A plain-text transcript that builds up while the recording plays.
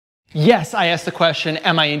Yes, I asked the question,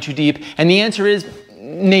 am I in too deep? And the answer is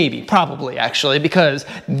maybe, probably actually, because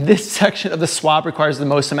this section of the swap requires the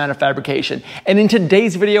most amount of fabrication. And in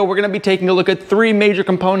today's video, we're gonna be taking a look at three major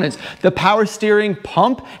components: the power steering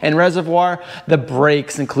pump and reservoir, the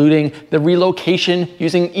brakes, including the relocation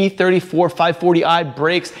using E34 540i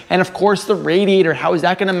brakes, and of course the radiator. How is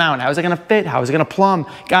that gonna mount? How is it gonna fit? How is it gonna plumb?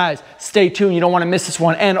 Guys, stay tuned, you don't wanna miss this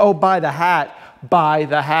one. And oh, buy the hat.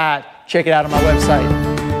 Check it out on my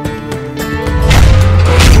website.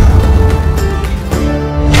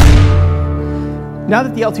 Now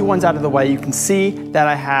that the LT1's out of the way, you can see that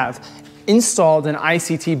I have installed an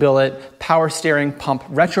ICT Billet power steering pump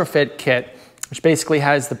retrofit kit, which basically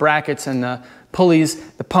has the brackets and the pulleys.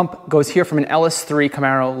 The pump goes here from an LS3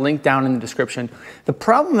 Camaro, link down in the description. The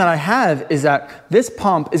problem that I have is that this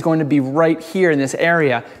pump is going to be right here in this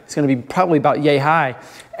area. It's going to be probably about yay high.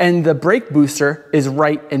 And the brake booster is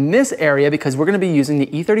right in this area because we're going to be using the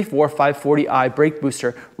E34 540i brake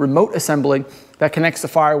booster remote assembly that connects the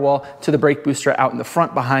firewall to the brake booster out in the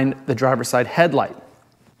front behind the driver's side headlight.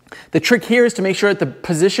 The trick here is to make sure that the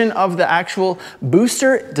position of the actual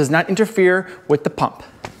booster does not interfere with the pump.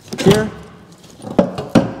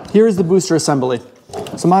 Here is the booster assembly.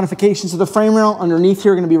 Some modifications to the frame rail underneath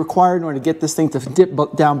here are going to be required in order to get this thing to dip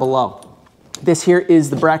down below. This here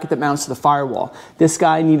is the bracket that mounts to the firewall. This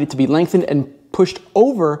guy needed to be lengthened and pushed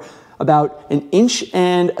over about 1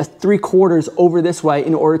 3/4 inches over this way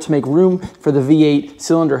in order to make room for the V8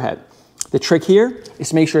 cylinder head. The trick here is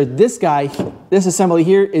to make sure this assembly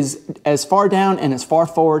here is as far down and as far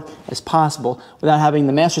forward as possible without having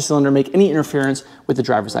the master cylinder make any interference with the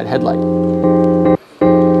driver's side headlight.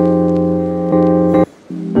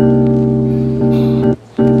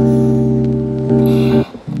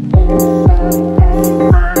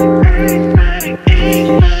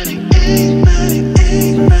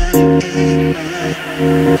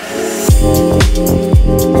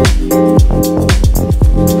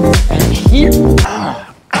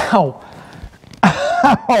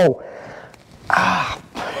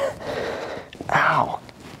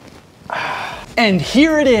 And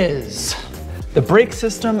here it is. The brake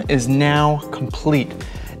system is now complete.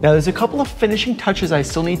 Now there's a couple of finishing touches I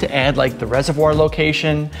still need to add, like the reservoir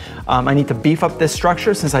location. I need to beef up this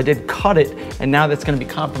structure since I did cut it and now that's going to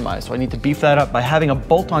be compromised. So I need to beef that up by having a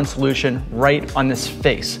bolt-on solution right on this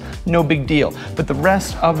face. No big deal, but the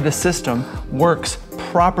rest of the system works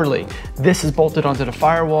properly. This is bolted onto the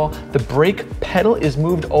firewall. The brake pedal is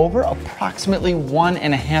moved over approximately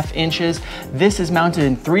 1.5 inches. This is mounted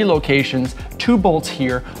in 3 locations, 2 bolts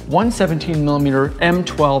here, 1 17mm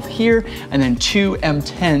M12 here, and then 2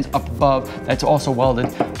 M10s up above that's also welded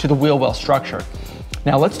to the wheel well structure.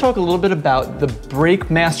 Now let's talk a little bit about the brake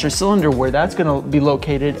master cylinder, where that's going to be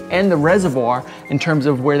located, and the reservoir in terms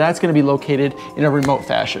of where that's going to be located in a remote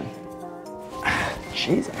fashion.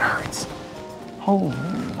 Jeez, it hurts. Holy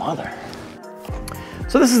mother.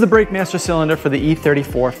 So this is the brake master cylinder for the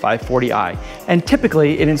E34 540i, and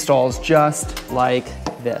typically it installs just like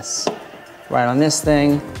this. Right on this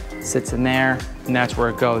thing, sits in there, and that's where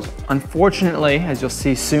it goes. Unfortunately, as you'll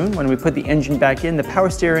see soon, when we put the engine back in, the power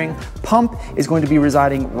steering pump is going to be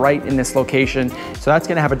residing right in this location, so that's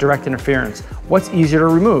going to have a direct interference. What's easier to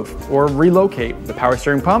remove or relocate, the power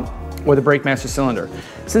steering pump or the brake master cylinder?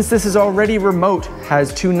 Since this is already remote,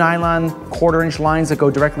 has 2 nylon 1/4 inch lines that go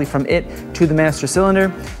directly from it to the master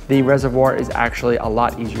cylinder, the reservoir is actually a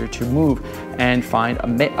lot easier to move and find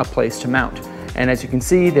a place to mount. And as you can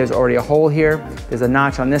see, there's already a hole here, there's a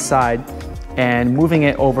notch on this side, and moving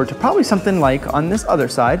it over to probably something like on this other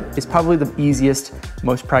side is probably the easiest,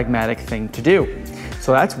 most pragmatic thing to do.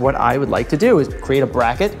 So that's what I would like to do, is create a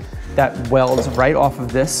bracket that welds right off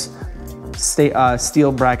of this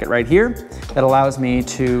steel bracket right here that allows me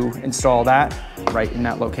to install that right in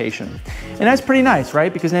that location. And that's pretty nice,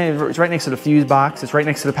 right? Because it's right next to the fuse box, it's right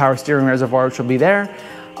next to the power steering reservoir, which will be there.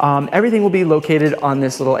 Everything will be located on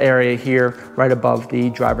this little area here, right above the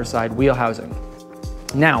driver's side wheel housing.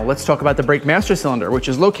 Now, let's talk about the brake master cylinder, which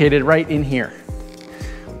is located right in here.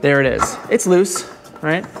 There it is. It's loose,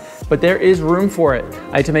 right? But there is room for it.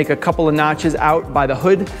 I had to make a couple of notches out by the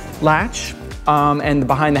hood latch and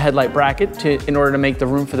behind the headlight bracket in order to make the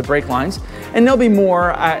room for the brake lines. And there'll be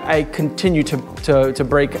more. I continue to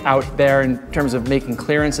break out there in terms of making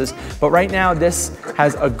clearances. But right now, this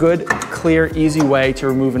has a good, clear, easy way to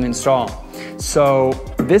remove and install. So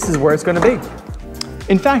this is where it's going to be.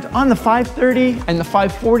 In fact, on the 530 and the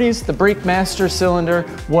 540s, the brake master cylinder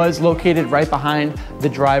was located right behind the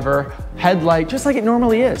driver headlight, just like it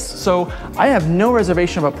normally is. So I have no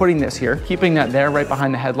reservation about putting this here, keeping that there right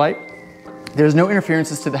behind the headlight. There's no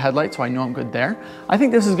interferences to the headlight, so I know I'm good there. I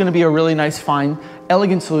think this is gonna be a really nice, fine,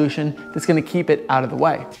 elegant solution that's gonna keep it out of the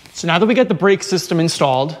way. So now that we got the brake system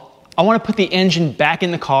installed, I wanna put the engine back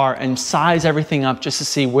in the car and size everything up just to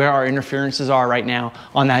see where our interferences are right now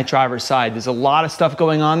on that driver's side. There's a lot of stuff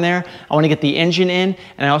going on there. I wanna get the engine in,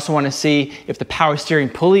 and I also wanna see if the power steering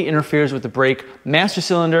pulley interferes with the brake master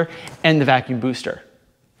cylinder and the vacuum booster.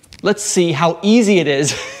 Let's see how easy it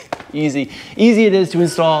is, easy it is to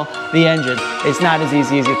install the engine. It's not as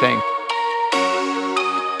easy as you think.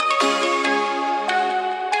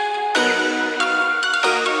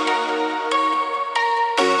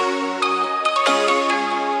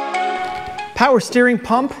 Power steering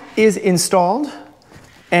pump is installed,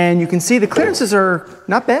 and you can see the clearances are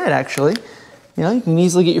not bad actually. You know, you can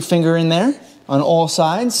easily get your finger in there on all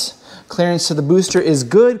sides. Clearance to the booster is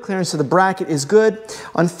good, clearance to the bracket is good.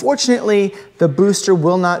 Unfortunately, the booster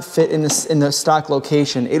will not fit in the stock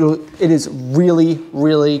location. It is really,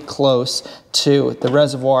 really close to the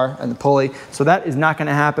reservoir and the pulley, so that is not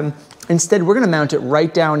gonna happen. Instead, we're gonna mount it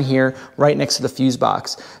right down here, right next to the fuse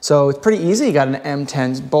box. So it's pretty easy. You got an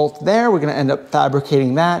M10 bolt there. We're gonna end up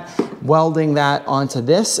fabricating that, welding that onto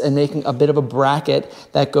this, and making a bit of a bracket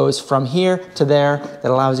that goes from here to there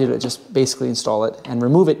that allows you to just basically install it and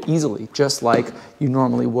remove it easily, just like you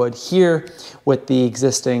normally would here with the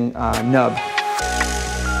existing nub.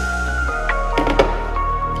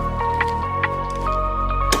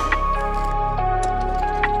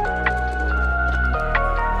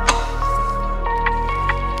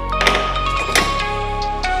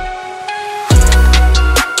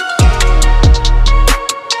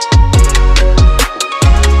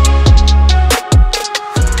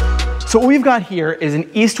 So what we've got here is an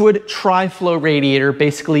Eastwood tri-flow radiator,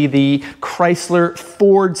 basically the Chrysler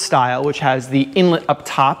Ford style, which has the inlet up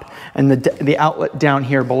top and the outlet down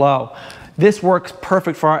here below. This works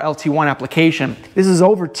perfect for our LT1 application. This is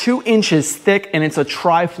over 2 inches thick, and it's a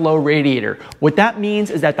tri-flow radiator. What that means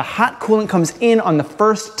is that the hot coolant comes in on the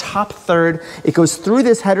first top third. It goes through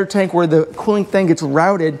this header tank where the cooling thing gets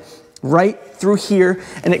routed right through here,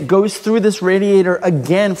 and it goes through this radiator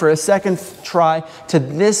again for a second try to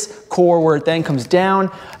this core, where it then comes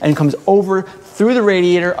down and comes over through the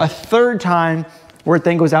radiator a third time, where it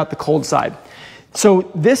then goes out the cold side.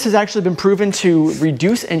 So this has actually been proven to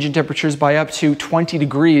reduce engine temperatures by up to 20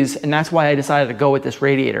 degrees, and that's why I decided to go with this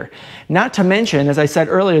radiator. Not to mention, as I said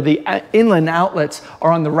earlier, the inlet outlets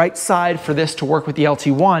are on the right side for this to work with the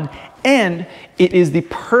LT1, and it is the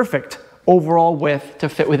perfect overall width to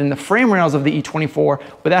fit within the frame rails of the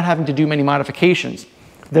E24 without having to do many modifications.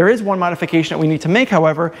 There is one modification that we need to make,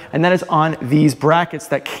 however, and that is on these brackets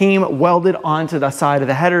that came welded onto the side of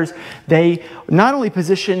the headers. They not only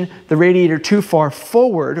position the radiator too far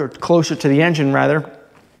forward, or closer to the engine rather,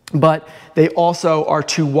 but they also are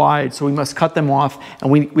too wide, so we must cut them off,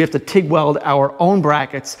 and we have to TIG weld our own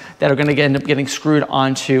brackets that are going to end up getting screwed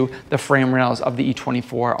onto the frame rails of the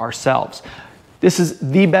E24 ourselves. This is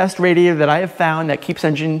the best radiator that I have found that keeps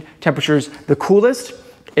engine temperatures the coolest.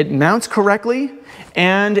 It mounts correctly,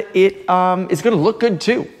 and it is going to look good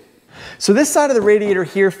too. So this side of the radiator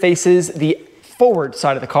here faces the forward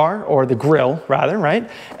side of the car, or the grille rather, right?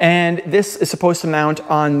 And this is supposed to mount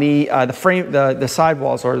on the frame, the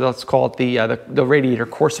sidewalls, or let's call it the radiator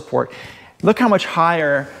core support. Look how much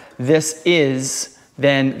higher this is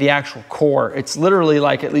than the actual core. It's literally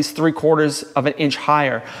like at least 3/4 of an inch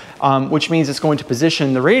higher, which means it's going to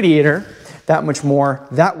position the radiator that much more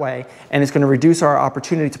that way, and it's going to reduce our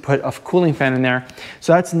opportunity to put a cooling fan in there.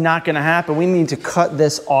 So that's not going to happen. We need to cut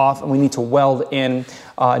this off, and we need to weld in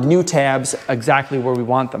new tabs exactly where we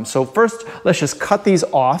want them. So first, let's just cut these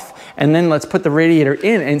off, and then let's put the radiator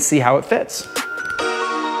in and see how it fits.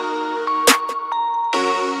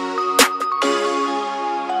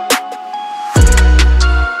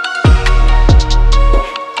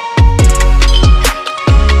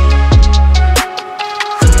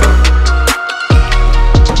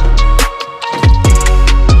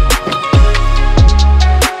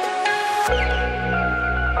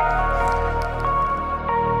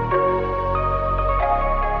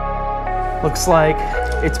 Looks like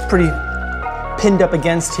it's pretty pinned up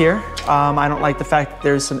against here. I don't like the fact that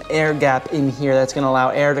there's some air gap in here that's going to allow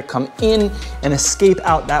air to come in and escape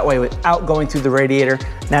out that way without going through the radiator.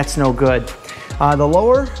 That's no good. The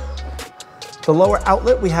lower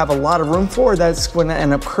outlet we have a lot of room for. That's going to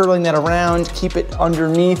end up curling that around, keep it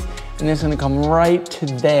underneath, and it's going to come right to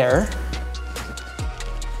there.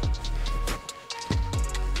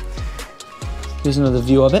 Here's another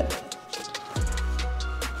view of it.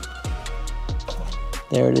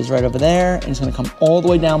 There it is right over there, and it's gonna come all the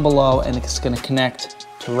way down below, and it's gonna connect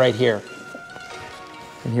to right here.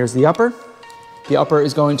 And here's the upper. The upper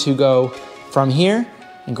is going to go from here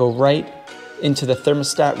and go right into the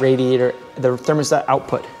thermostat radiator, the thermostat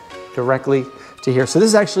output directly to here. So this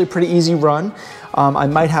is actually a pretty easy run. I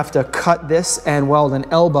might have to cut this and weld an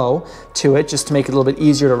elbow to it just to make it a little bit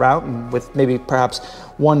easier to route, and with maybe perhaps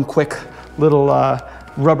one quick little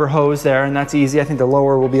rubber hose there, and that's easy. I think the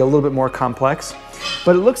lower will be a little bit more complex.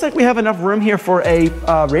 But it looks like we have enough room here for a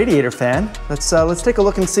radiator fan. Let's take a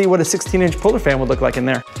look and see what a 16-inch Pulley fan would look like in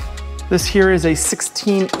there. This here is a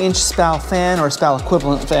 16-inch SPAL fan, or SPAL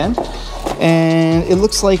equivalent fan. And it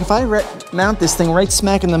looks like if I mount this thing right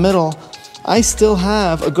smack in the middle, I still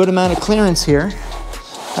have a good amount of clearance here. In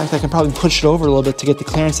fact, I can probably push it over a little bit to get the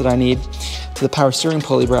clearance that I need to the power steering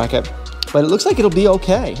pulley bracket. But it looks like it'll be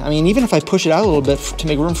okay. I mean, even if I push it out a little bit to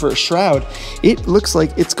make room for a shroud, it looks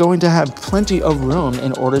like it's going to have plenty of room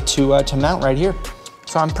in order to mount right here.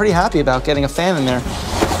 So I'm pretty happy about getting a fan in there.